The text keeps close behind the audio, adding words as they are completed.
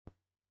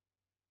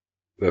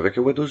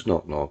Vivika Widow's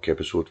Knock Knock,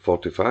 episode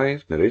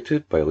 45,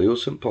 narrated by Leo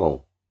St.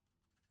 Paul.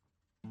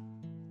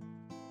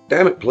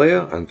 "Damn it,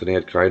 player," Anthony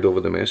had cried over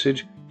the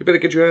message. "You better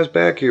get your ass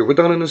back here. We're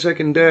down in the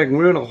second deck and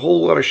we're in a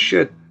whole lot of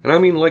shit. And I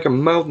mean like a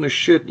mountain of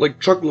shit, like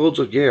truckloads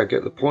of—" "Yeah, I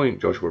get the point,"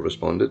 Joshua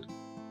responded.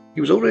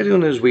 He was already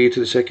on his way to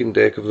the second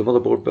deck of the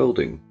Motherboard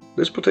building.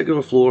 This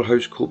particular floor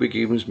housed Kobe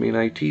Games' main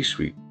IT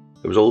suite.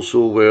 It was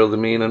also where the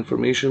main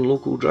information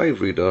local drive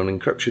reader and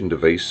encryption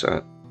device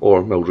sat, or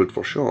M.I.L.D.R.E.D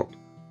for short.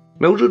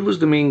 M.I.L.D.R.E.D was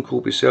the main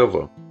Kobe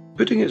server.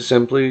 Putting it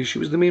simply, she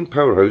was the main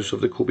powerhouse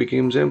of the Kobe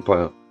Games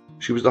empire.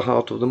 She was the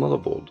heart of the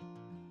motherboard.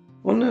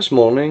 On this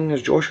morning,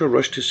 as Joshua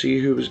rushed to see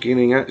who was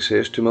gaining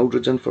access to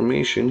M.I.L.D.R.E.D's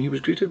information, he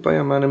was greeted by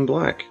a man in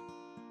black.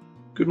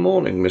 "Good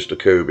morning, Mr.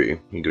 Kobe,"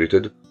 he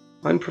greeted.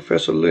 "I'm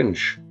Professor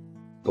Lynch."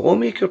 The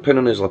lawmaker, pin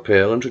on his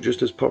lapel, introduced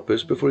his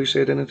purpose before he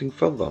said anything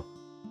further.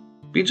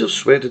 Beads of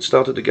sweat had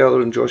started to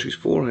gather on Josh's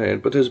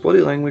forehead, but his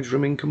body language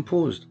remained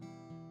composed.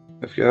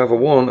 "If you have a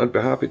warrant, I'd be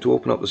happy to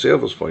open up the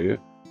servers for you."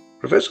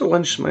 Professor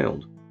Lynch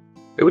smiled.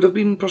 It would have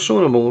been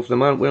personable if the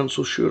man weren't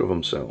so sure of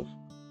himself.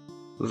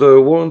 "The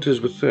warrant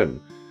is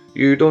within.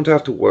 You don't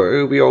have to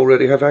worry, we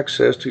already have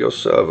access to your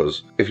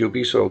servers. If you'll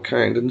be so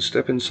kind and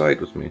step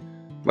inside with me.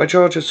 My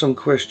charge has some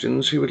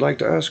questions he would like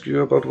to ask you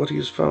about what he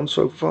has found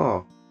so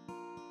far."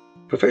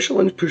 Professor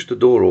Lynch pushed the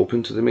door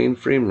open to the main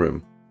frame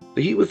room.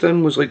 The heat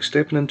within was like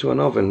stepping into an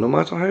oven, no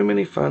matter how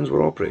many fans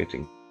were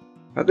operating.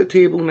 At the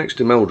table next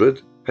to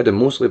M.I.L.D.R.E.D, hidden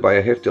mostly by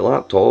a hefty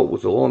laptop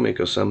with the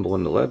lawmaker symbol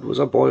on the lid, was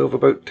a boy of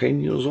about 10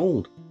 years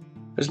old.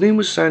 His name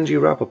was Sanjay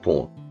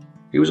Rappaport.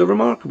 He was a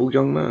remarkable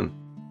young man.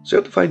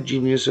 Certified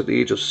genius at the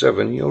age of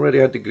 7, he already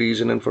had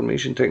degrees in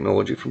information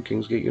technology from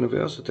Kingsgate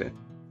University.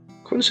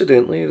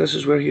 Coincidentally, this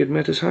is where he had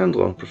met his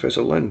handler,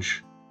 Professor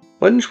Lynch.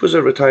 Lynch was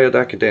a retired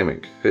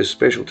academic. His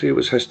specialty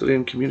was history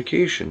and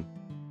communication.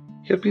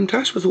 He had been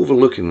tasked with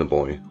overlooking the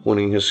boy,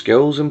 honing his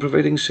skills and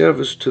providing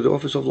service to the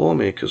Office of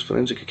Lawmakers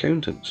Forensic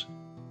Accountants.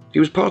 He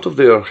was part of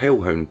their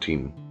Hellhound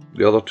team,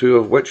 the other two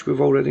of which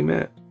we've already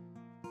met.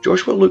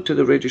 Joshua looked at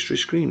the registry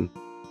screen.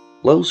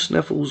 Lil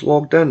Sniffles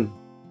logged in.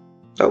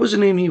 That was the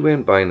name he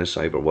went by in the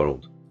cyber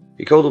world.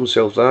 He called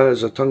himself that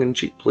as a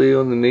tongue-in-cheek play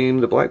on the name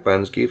the Black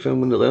Bands gave him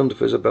when they learned of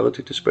his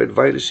ability to spread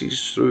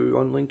viruses through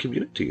online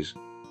communities.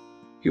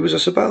 He was a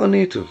Sabala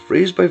native,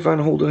 raised by Van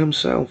Holder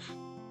himself.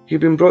 He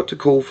had been brought to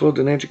Colford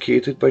and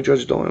educated by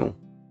Judge Doyle.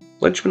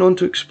 Lynch went on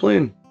to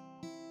explain.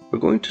 "We're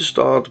going to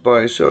start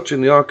by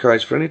searching the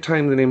archives for any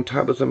time the name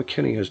Tabitha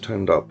McKinney has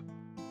turned up."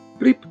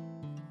 Bleep.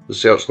 The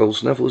search Lil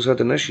Sniffles had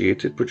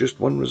initiated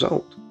produced one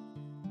result.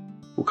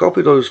 "We'll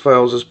copy those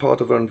files as part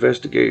of our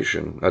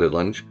investigation," added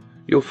Lynch.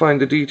 "You'll find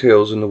the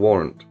details in the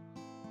warrant."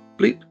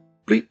 Bleep,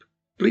 bleep,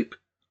 bleep.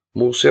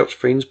 More search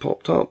finds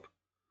popped up.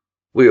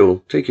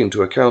 "We'll take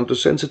into account the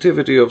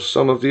sensitivity of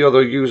some of the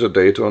other user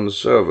data on the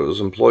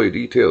servers, employee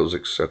details,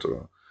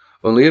 etc.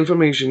 Only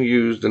information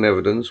used in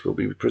evidence will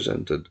be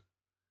presented."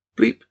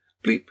 Bleep,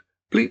 bleep,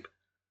 bleep.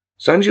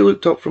 Sanjay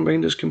looked up from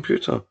behind his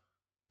computer.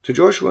 To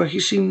Joshua, he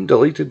seemed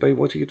delighted by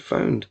what he had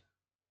found.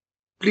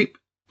 Bleep,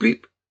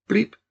 bleep,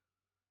 bleep.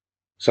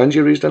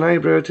 Sanjay raised an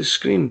eyebrow at his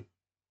screen.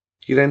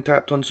 He then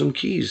tapped on some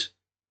keys.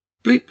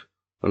 Bleep,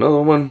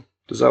 another one.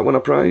 Does that win a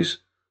prize?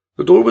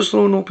 The door was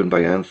thrown open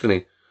by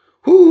Anthony.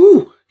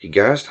 "Whoo!" he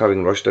gasped,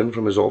 having rushed in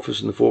from his office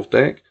in the fourth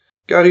deck.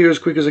 "Got here as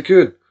quick as I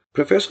could."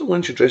 Professor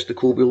Lynch addressed the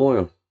Colby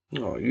lawyer.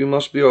 "Oh, you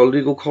must be our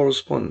legal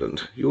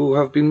correspondent. You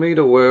have been made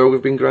aware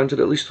we've been granted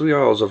at least 3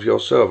 hours of your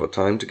server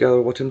time to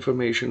gather what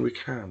information we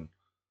can."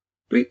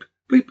 Bleep,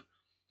 bleep.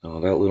 "Oh,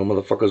 that little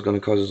motherfucker's going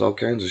to cause us all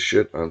kinds of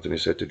shit," Anthony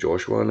said to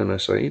Joshua in an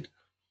aside.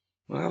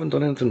 "I haven't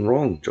done anything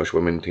wrong,"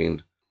 Joshua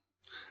maintained.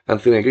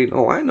 Anthony agreed.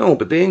 "Oh, I know,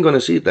 but they ain't going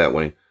to see it that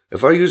way.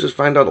 If our users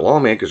find out the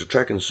lawmakers are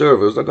tracking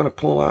servers, they're going to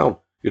pull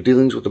out. Your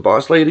dealings with the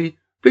boss lady?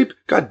 Bleep,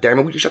 god damn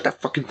it, will you shut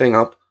that fucking thing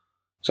up?"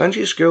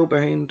 Sanjay scowled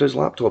behind his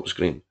laptop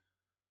screen.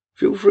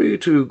 "Feel free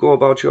to go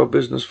about your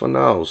business for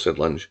now," said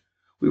Lynch.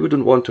 "We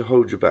wouldn't want to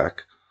hold you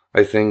back.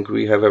 I think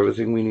we have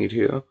everything we need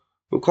here.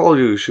 We'll call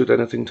you should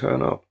anything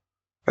turn up."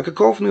 A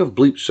cacophony of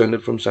bleeps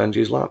sounded from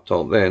Sanjay's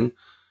laptop. Then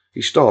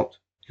he stopped.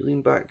 He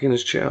leaned back in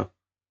his chair.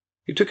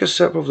 He took a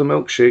sip of the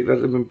milkshake that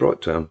had been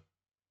brought to him.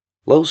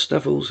 "Lil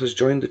Sniffles has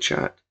joined the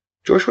chat."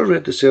 Joshua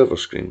read the server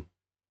screen.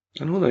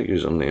 "I know that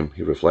username,"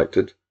 he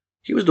reflected.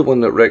 "He was the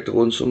one that wrecked the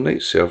Lonesome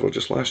Night server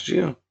just last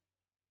year."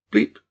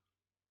 Bleep,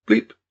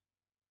 bleep.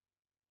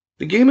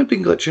 The game had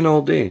been glitching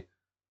all day.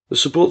 The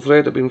support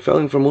thread had been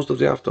filling for most of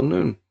the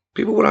afternoon.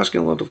 People were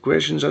asking a lot of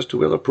questions as to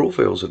where their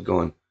profiles had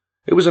gone.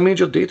 It was a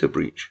major data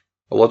breach.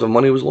 A lot of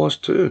money was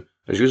lost too,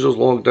 as users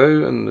logged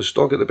out and the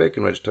stock at the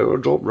Breckenridge Tower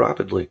dropped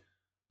rapidly.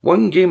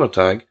 One gamer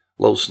tag,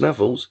 Lil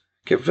Sniffles,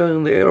 kept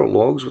filling the error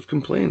logs with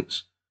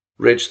complaints.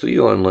 Reg3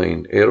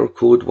 Online, error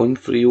code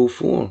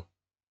 1304.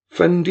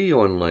 FinD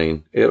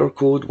Online, error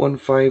code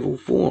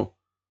 1504.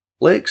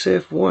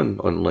 LexF1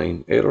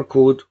 Online, error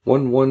code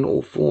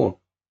 1104.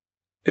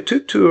 It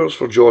took 2 hours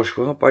for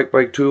Joshua, backed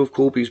by 2 of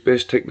Colby's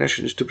best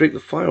technicians, to break the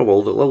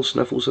firewall that Lil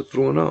Sniffles had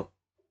thrown up.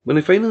 When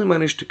they finally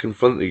managed to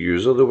confront the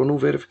user, there were no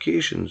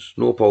verifications,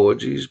 no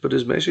apologies, but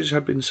his message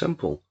had been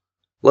simple.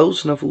 Lil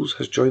Sniffles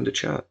has joined the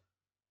chat.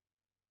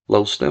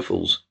 Lil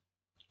Sniffles.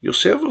 Your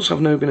servers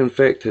have now been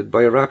infected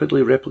by a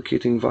rapidly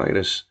replicating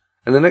virus.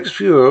 In the next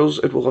few hours,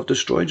 it will have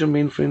destroyed your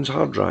mainframe's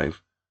hard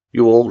drive.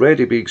 You will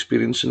already be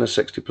experiencing a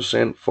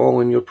 60% fall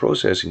in your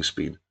processing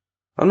speed.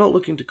 I'm not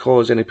looking to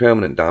cause any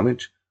permanent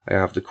damage. I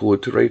have the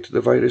code to write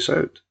the virus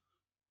out.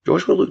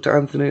 Joshua looked at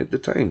Anthony at the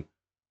time.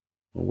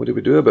 Well, what do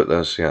we do about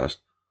this? He asked.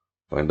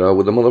 Find out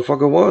what the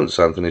motherfucker wants,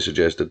 Anthony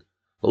suggested.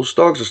 Those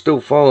stocks are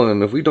still falling,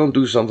 and if we don't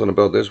do something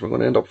about this, we're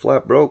going to end up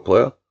flat broke,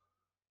 player.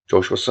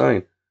 Joshua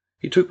sighed.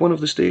 He took one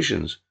of the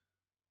stations.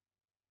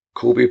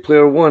 Kobe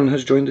Player 1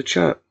 has joined the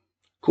chat.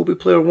 Kobe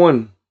Player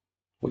 1,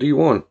 what do you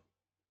want?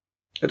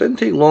 It didn't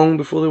take long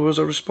before there was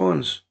a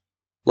response.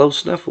 Lil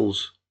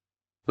Sniffles.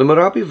 The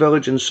Marabi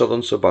village in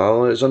southern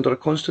Sabala is under a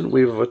constant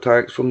wave of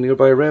attacks from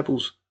nearby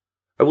rebels.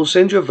 I will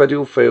send you a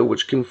video file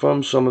which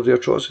confirms some of the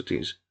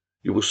atrocities.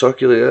 You will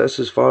circulate this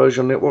as far as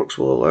your networks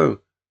will allow.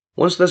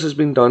 Once this has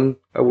been done,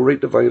 I will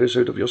write the virus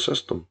out of your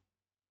system.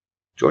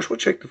 Joshua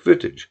checked the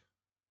footage.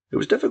 It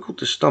was difficult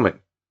to stomach.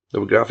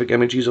 There were graphic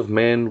images of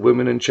men,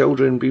 women and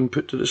children being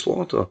put to the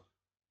slaughter.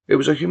 It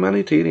was a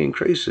humanitarian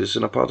crisis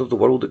in a part of the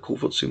world that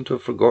Colford seemed to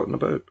have forgotten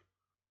about.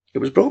 It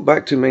was brought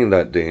back to mind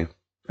that day.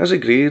 As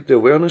agreed, the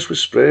awareness was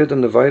spread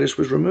and the virus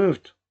was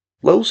removed.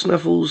 Lil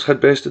Sniffles had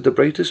bested the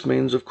brightest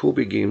minds of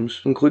Kobe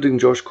games, including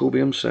Josh Kobe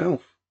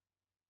himself.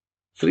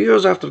 3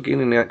 hours after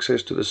gaining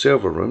access to the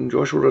server room,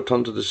 Joshua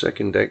returned to the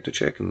second deck to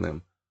check on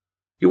them.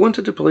 He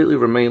wanted to politely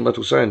remind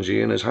little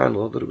Sanjay and his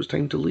handler that it was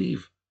time to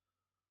leave.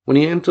 When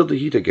he entered the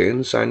heat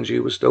again,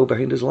 Sanjay was still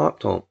behind his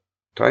laptop.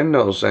 Time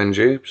now,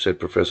 Sanjay, said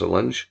Professor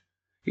Lynch.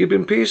 He had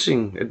been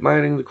pacing,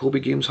 admiring the Kobe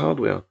Games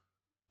hardware.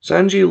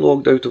 Sanjay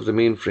logged out of the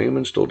mainframe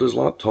and stored his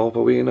laptop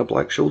away in a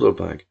black shoulder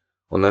bag.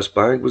 On this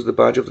bag was the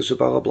badge of the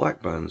Subala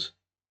Black Bands.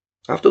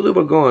 After they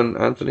were gone,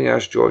 Anthony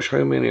asked Josh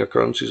how many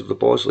occurrences of the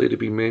boss lady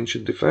being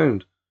mentioned they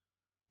found.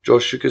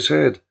 Josh shook his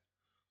head.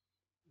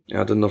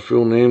 Adding their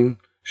full name,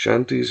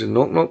 Shanties and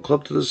Knock Knock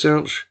Club to the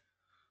search.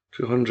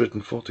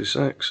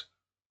 246.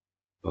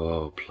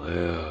 Oh,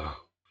 player.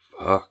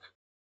 Fuck.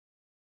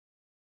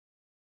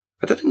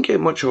 I didn't get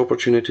much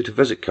opportunity to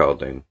visit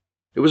Cardine.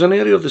 It was an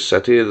area of the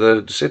city that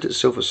had set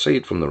itself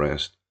aside from the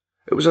rest.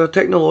 It was a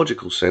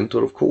technological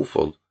centre of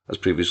Colford, as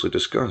previously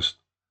discussed.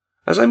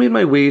 As I made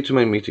my way to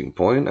my meeting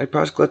point, I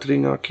passed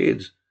glittering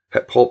arcades,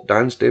 hip-hop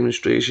dance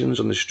demonstrations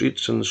on the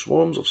streets, and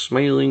swarms of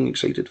smiling,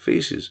 excited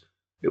faces.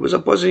 It was a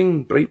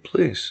buzzing, bright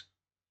place.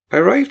 I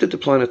arrived at the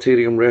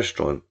Planetarium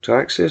restaurant. To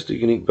access the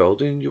unique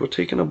building, you were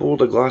taken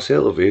aboard a glass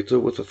elevator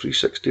with a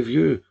 360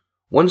 view.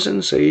 Once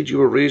inside, you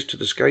were raised to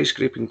the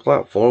skyscraping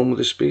platform where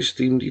the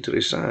space-themed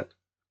eatery sat.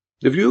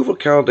 The view over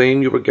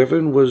Cardine you were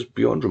given was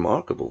beyond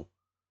remarkable.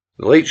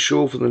 The light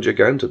show from the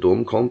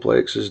Gigantodome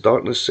complex as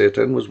darkness set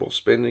in was worth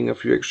spending a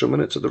few extra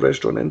minutes at the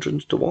restaurant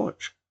entrance to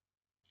watch.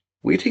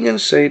 Waiting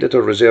inside at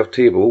a reserved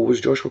table was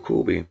Joshua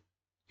Colby.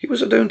 He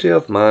was a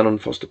down-to-earth man on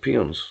first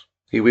appearance.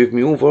 He waved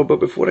me over, but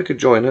before I could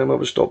join him, I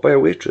was stopped by a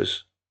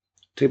waitress.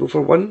 Table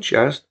for one? She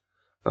asked.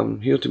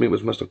 I'm here to meet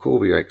with Mr.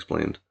 Colby, I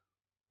explained.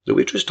 The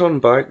waitress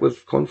turned back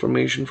with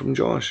confirmation from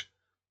Josh.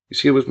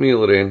 He's here with me,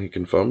 Lorraine, he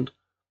confirmed.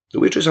 The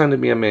waitress handed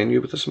me a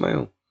menu with a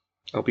smile.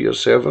 I'll be your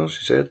server,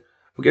 she said.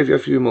 I'll give you a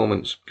few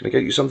moments. Can I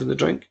get you something to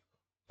drink?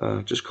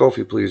 Just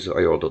coffee, please,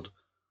 I ordered.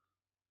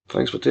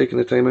 Thanks for taking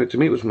the time out to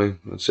meet with me,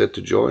 I said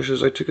to Josh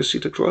as I took a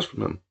seat across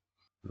from him.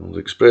 The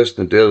Express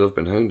and the Daily have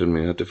been hounding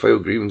me. I had to file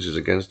grievances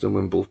against them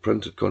when both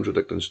printed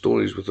contradicting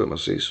stories without my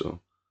say-so.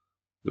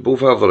 They both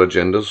have their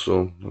agendas,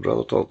 so I'd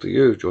rather talk to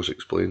you, Josh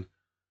explained.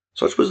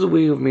 Such was the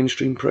way of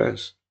mainstream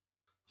press.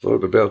 Thought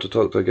it'd be better to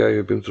talk to a guy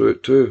who'd been through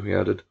it too, he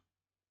added.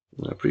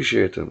 I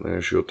appreciate it, I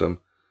assured him.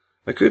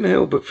 I couldn't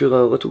help but feel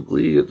a little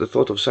glee at the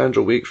thought of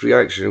Sandra Wake's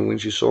reaction when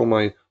she saw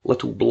my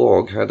little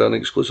blog had an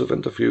exclusive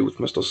interview with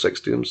Mr.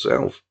 60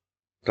 himself.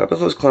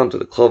 Tabitha's clamped at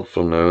the club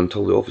for now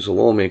until the office of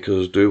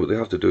lawmakers do what they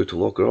have to do to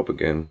lock her up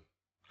again.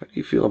 How do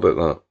you feel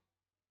about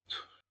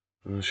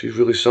that? She's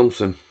really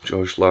something,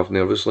 Josh laughed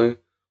nervously.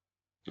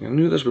 I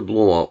knew this would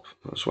blow up.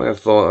 That's why I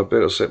thought I'd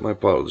better set my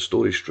part of the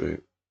story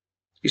straight.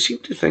 He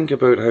seemed to think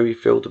about how he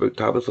felt about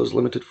Tabitha's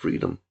limited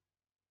freedom.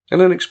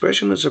 In an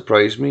expression that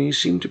surprised me, he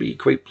seemed to be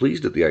quite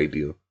pleased at the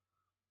idea.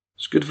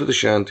 It's good for the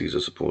shanties, I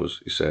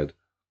suppose, he said.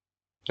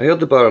 I heard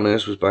the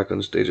Baroness was back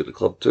on stage at the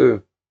club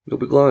too. You'll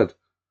be glad.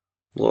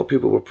 A lot of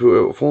people were put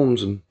out of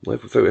homes and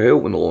left without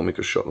help when the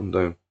lawmakers shut them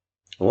down.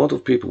 A lot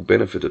of people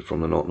benefited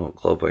from the Knock Knock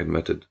Club, I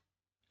admitted.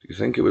 Do you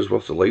think it was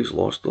worth the lives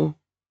lost, though?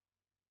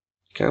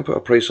 You can't put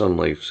a price on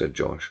life, said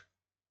Josh.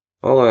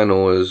 All I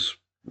know is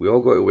we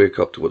all got to wake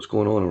up to what's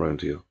going on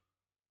around here.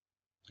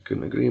 I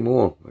couldn't agree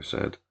more, I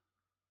said.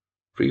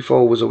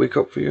 Freefall was a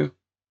wake-up for you?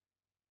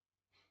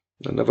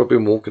 I'd never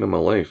been woken in my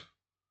life.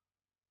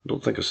 I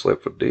don't think I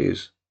slept for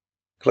days.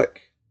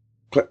 Click,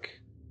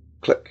 click,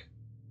 click.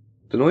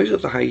 The noise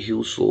of the high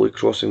heels slowly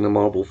crossing the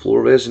marble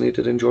floor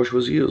resonated in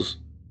Joshua's ears.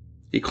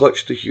 He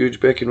clutched the huge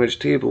Breckenridge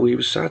table he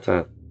was sat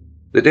at.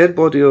 The dead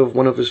body of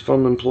one of his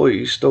firm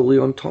employees still lay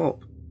on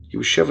top. He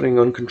was shivering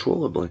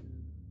uncontrollably.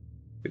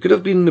 It could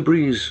have been the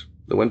breeze,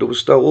 The window was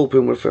still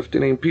open where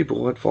 59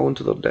 people had fallen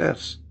to their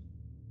deaths.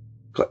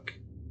 Click,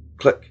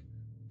 click,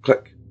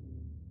 click.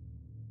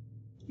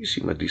 You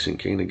seem a decent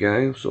kind of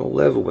guy, so I'll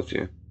level with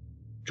you.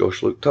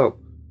 Josh looked up.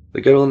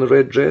 The girl in the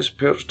red dress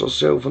perched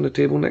herself on the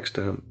table next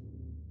to him.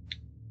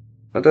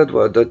 I did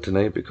what I did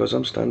tonight because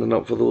I'm standing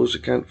up for those who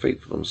can't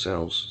fight for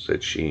themselves,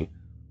 said she.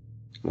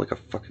 I'm like a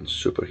fucking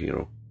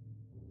superhero.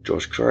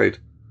 Josh cried.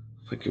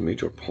 I think you made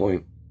your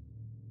point.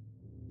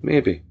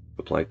 Maybe,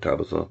 replied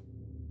Tabitha.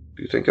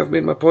 Do you think I've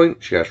made my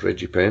point? She asked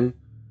Reggie Penn.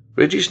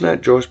 Reggie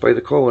snatched Josh by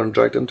the collar and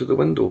dragged him to the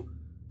window.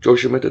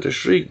 Josh emitted a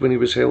shriek when he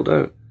was held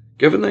out.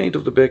 Given the height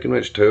of the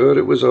Breckenridge Tower,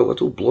 it was a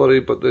little blurry,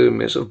 but the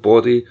mess of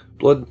body,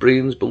 blood,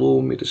 brains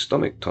below made his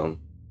stomach turn.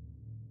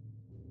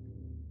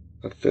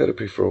 I had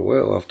therapy for a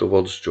while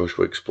afterwards,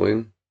 Joshua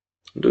explained.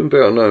 I'm doing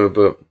better now,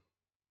 but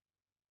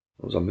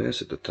I was a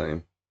mess at the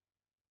time.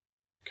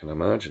 Can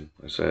imagine,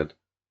 I said.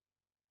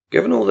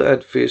 Given all that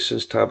I'd faced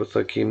since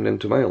Tabitha came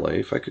into my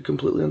life, I could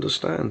completely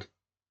understand.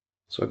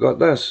 So I got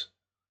this.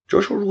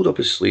 Joshua rolled up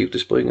his sleeve,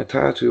 displaying a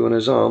tattoo on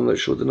his arm that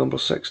showed the number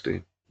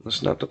 60. I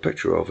snapped a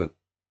picture of it.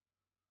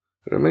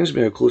 It reminds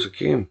me how close I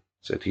came,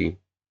 said he.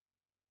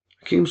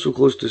 I came so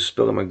close to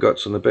spilling my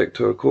guts on the back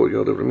tower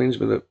courtyard, it reminds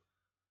me that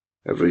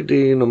every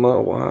day, no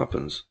matter what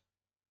happens,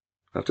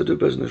 I have to do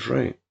business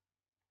right.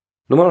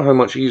 No matter how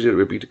much easier it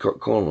would be to cut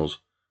corners,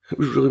 it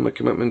was really my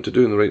commitment to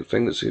doing the right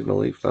thing that saved my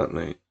life that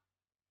night.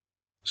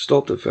 It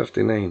stopped at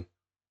 59. It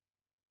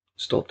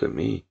stopped at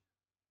me.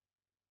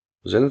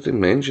 Was anything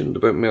mentioned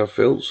about Mayor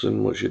Phelps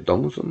and what she'd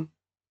done with him?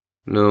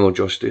 No,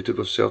 Josh stated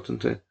with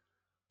certainty.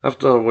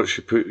 After what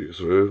she put you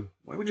through,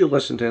 why would you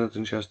listen to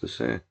anything she has to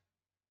say?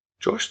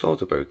 Josh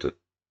thought about it.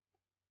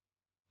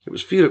 It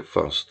was fear at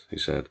first, he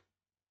said.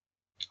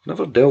 I've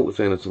never dealt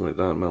with anything like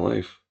that in my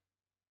life.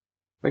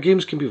 My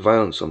games can be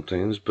violent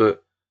sometimes,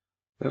 but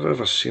I've never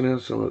ever seen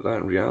anything like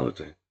that in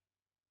reality.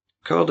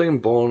 Cardine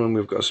born and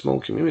we've got a small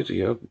community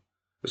here.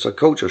 It's a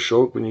culture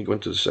shock when you go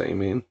into the city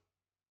main.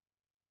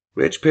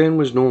 Reg Penn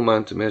was no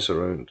man to mess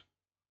around.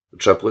 The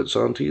triplets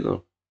aren't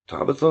either.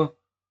 Tabitha?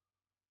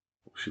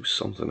 She was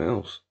something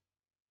else.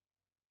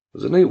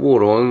 As the night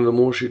wore on, the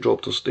more she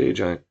dropped her stage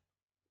act.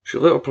 She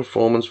let her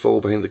performance fall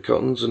behind the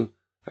curtains, and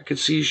I could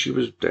see she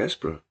was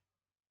desperate.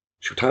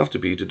 She would have to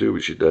be to do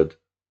what she did.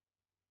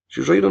 She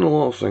was right on a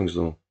lot of things,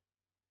 though.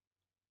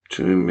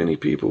 Too many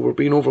people were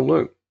being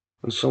overlooked,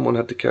 and someone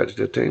had to catch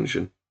their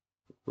attention.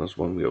 That's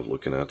one way of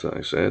looking at it,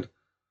 I said.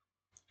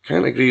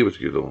 Can't agree with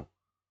you, though.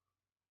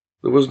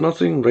 There was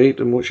nothing right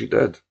in what she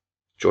did.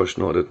 Josh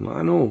nodded.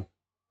 I know.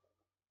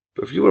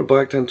 But if you were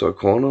backed into a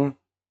corner,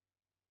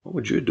 what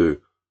would you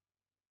do?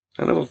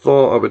 I never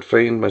thought I would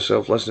find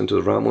myself listening to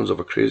the ramblings of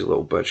a crazy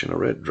little bitch in a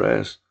red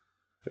dress.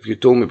 If you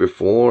told me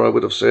before, I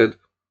would have said,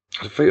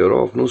 I'd fight her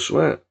off, no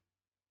sweat.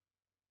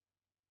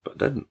 But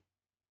I didn't.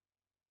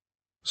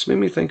 This made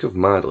me think of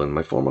Madeline,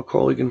 my former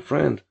colleague and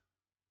friend.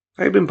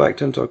 I had been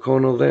backed into a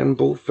corner then,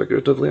 both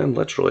figuratively and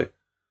literally.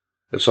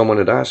 If someone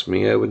had asked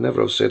me, I would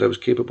never have said I was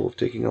capable of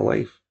taking a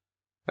life.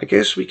 I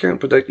guess we can't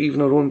predict even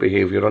our own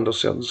behaviour under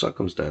certain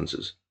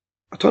circumstances.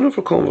 A ton of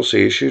our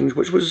conversation,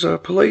 which was a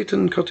polite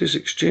and courteous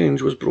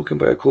exchange, was broken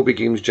by a Kobe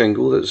Games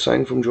jingle that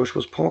sang from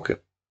Joshua's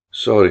pocket.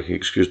 Sorry, he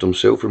excused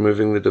himself,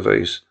 removing the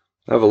device.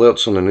 I have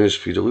alerts on the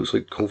newsfeed. It looks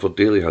like Culver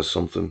Daily has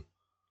something.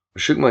 I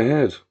shook my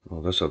head.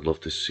 Oh, this I'd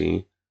love to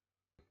see.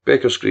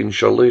 Becker screened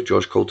Shirley,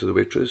 Josh called to the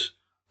waitress.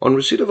 On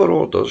receipt of her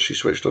orders, she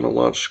switched on a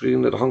large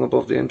screen that hung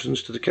above the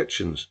entrance to the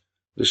kitchens.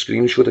 The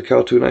screen showed a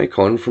cartoon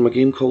icon from a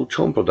game called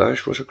Chomper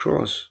Dash Rush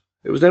Across.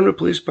 It was then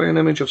replaced by an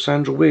image of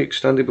Sandra Wake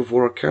standing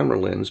before her camera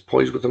lens,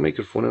 poised with a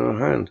microphone in her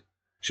hand.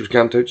 She was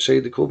camped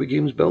outside the Kobe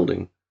Games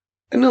building.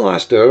 In the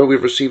last hour,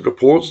 we've received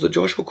reports that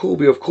Joshua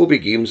Kobe of Kobe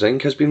Games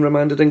Inc. has been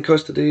remanded in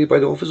custody by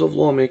the Office of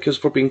Lawmakers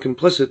for being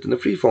complicit in the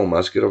Freefall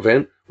Massacre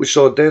event, which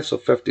saw deaths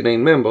of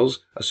 59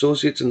 members,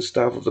 associates and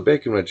staff of the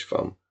Breckenridge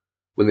firm.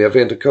 When the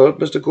event occurred,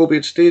 Mr. Kobe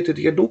had stated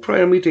he had no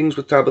prior meetings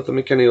with Tabitha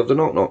McKinney of the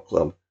Knock Knock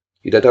Club.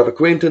 He did have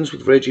acquaintance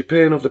with Reggie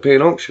Penn of the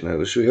Penn Auction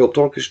House, who helped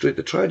orchestrate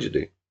the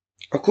tragedy.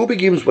 A Kobe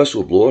Games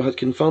whistleblower had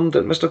confirmed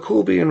that Mr.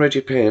 Kobe and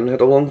Reggie Penn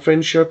had a long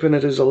friendship, and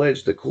it is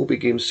alleged that Kobe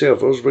Games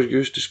servers were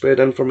used to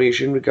spread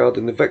information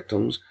regarding the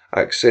victims,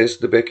 access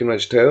the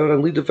Breckenridge Tower,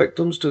 and lead the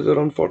victims to their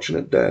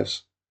unfortunate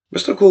deaths.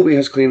 Mr. Kobe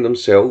has claimed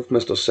himself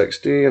Mr.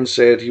 60 and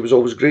said he was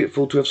always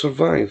grateful to have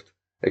survived.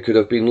 It could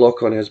have been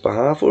luck on his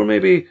behalf, or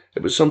maybe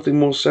it was something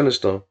more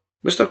sinister.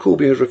 Mr.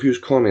 Kobe has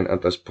refused comment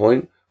at this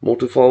point. More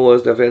to follow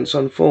as the events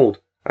unfold.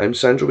 I'm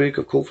Sandra Wake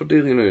of Culver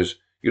Daily News,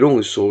 your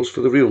only source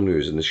for the real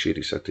news in the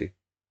Shady City.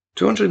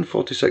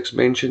 246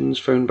 mentions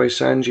found by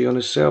Sanji on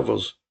his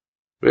servers.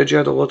 Reggie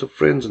had a lot of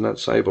friends in that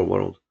cyber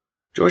world.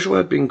 Joshua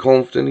had been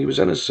confident he was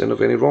innocent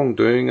of any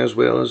wrongdoing, as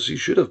well as he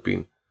should have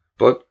been.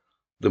 But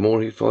the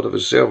more he thought of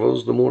his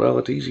servers, the more ill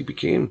at ease he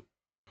became.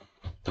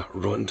 That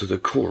rotten to the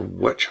core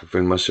witch, I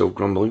found myself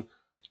grumbling.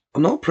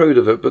 I'm not proud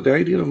of it, but the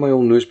idea of my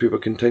own newspaper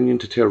continuing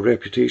to tear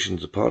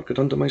reputations apart got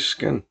under my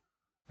skin.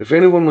 If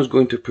anyone was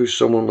going to push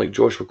someone like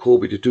Joshua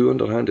Colby to do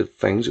underhanded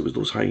things, it was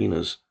those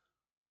hyenas.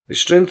 It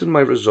strengthened my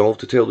resolve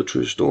to tell the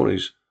true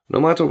stories. no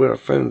matter where I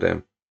found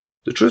them.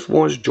 The truth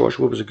was,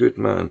 Joshua was a good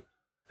man.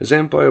 His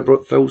empire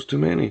brought thrills to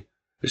many.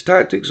 His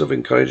tactics of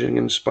encouraging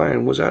and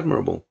inspiring was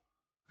admirable.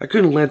 I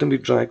couldn't let him be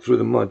dragged through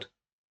the mud.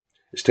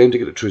 It's time to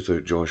get the truth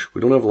out, Josh.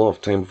 We don't have a lot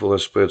of time before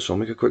this spreads, so I'll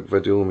make a quick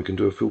video and we can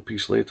do a full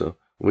piece later.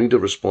 We need a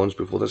response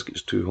before this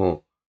gets too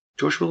hot.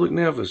 Joshua looked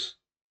nervous.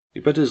 He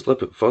bit his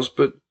lip at first,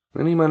 but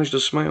then he managed to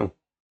smile.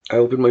 I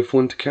opened my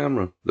phone to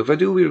camera. The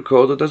video we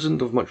recorded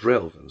isn't of much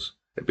relevance.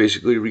 It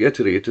basically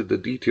reiterated the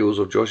details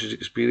of Josh's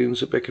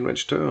experience at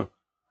Breckenridge Tower.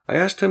 I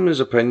asked him his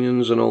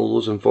opinions on all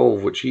those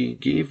involved, which he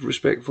gave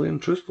respectfully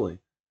and truthfully.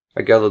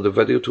 I gathered the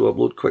video to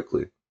upload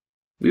quickly.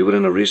 We were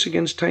in a race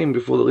against time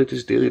before the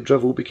latest daily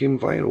drivel became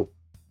viral.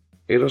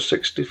 Error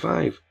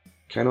 65.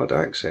 Cannot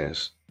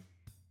access.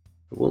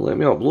 It won't let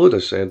me upload, I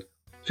said,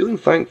 feeling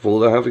thankful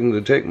that having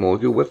the tech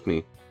module with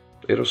me.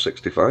 Error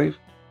 65?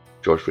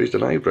 Josh raised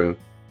an eyebrow.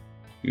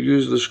 You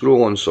use the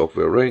scroll-on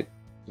software, right?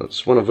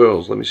 That's one of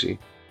ours, let me see.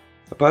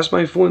 I passed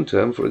my phone to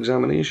him for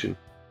examination.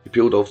 He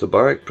peeled off the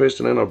back, pressed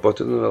an enter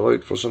button and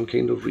allowed for some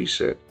kind of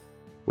reset.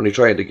 When he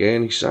tried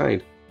again, he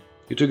sighed.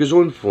 He took his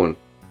own phone.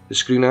 The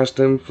screen asked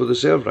him for the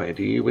server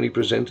ID. When he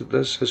presented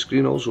this, his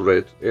screen also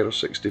read Error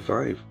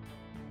 65.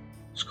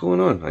 What's going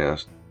on? I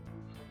asked.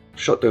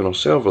 Shut down our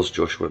servers,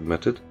 Joshua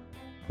admitted.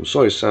 I'm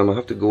sorry, Sam, I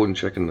have to go and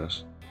check on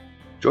this.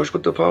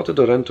 Joshua departed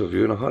our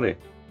interview in a hurry.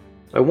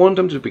 I warned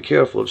him to be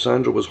careful if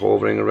Sandra was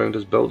hovering around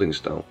his building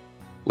still.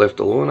 Left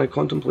alone, I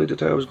contemplated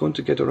how I was going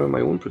to get around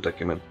my own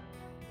predicament.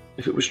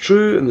 If it was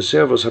true and the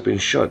servers had been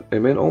shut, it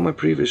meant all my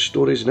previous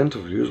stories and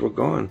interviews were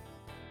gone.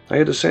 I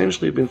had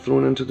essentially been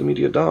thrown into the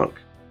media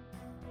dark.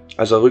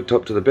 As I looked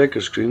up to the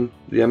Becker screen,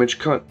 the image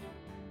cut.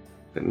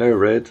 It now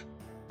read,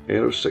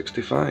 Error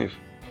 65.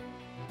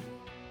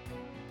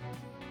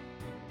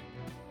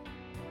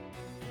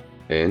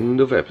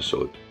 End of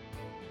episode.